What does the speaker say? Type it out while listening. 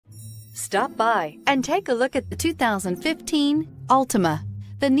Stop by and take a look at the 2015 Altima.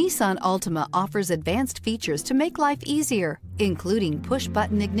 The Nissan Altima offers advanced features to make life easier, including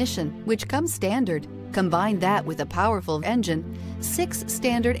push-button ignition, which comes standard. Combine that with a powerful engine, 6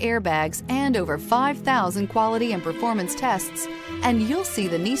 standard airbags, and over 5,000 quality and performance tests, and you'll see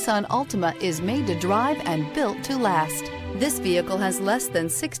the Nissan Altima is made to drive and built to last. This vehicle has less than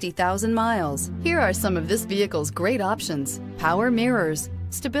 60,000 miles. Here are some of this vehicle's great options: power mirrors,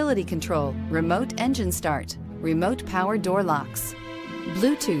 stability control, remote engine start, remote power door locks,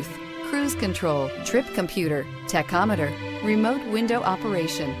 Bluetooth, cruise control, trip computer, tachometer, remote window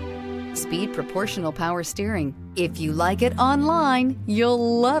operation, speed proportional power steering. If you like it online,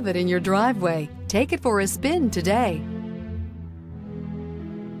 you'll love it in your driveway. Take it for a spin today.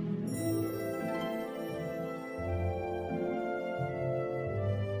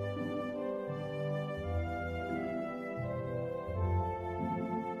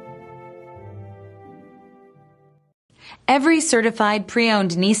 Every certified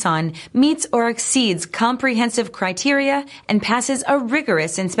pre-owned Nissan meets or exceeds comprehensive criteria and passes a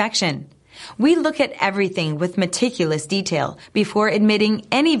rigorous inspection. We look at everything with meticulous detail before admitting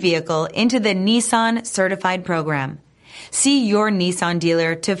any vehicle into the Nissan Certified Program. See your Nissan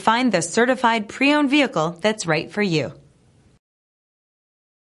dealer to find the certified pre-owned vehicle that's right for you.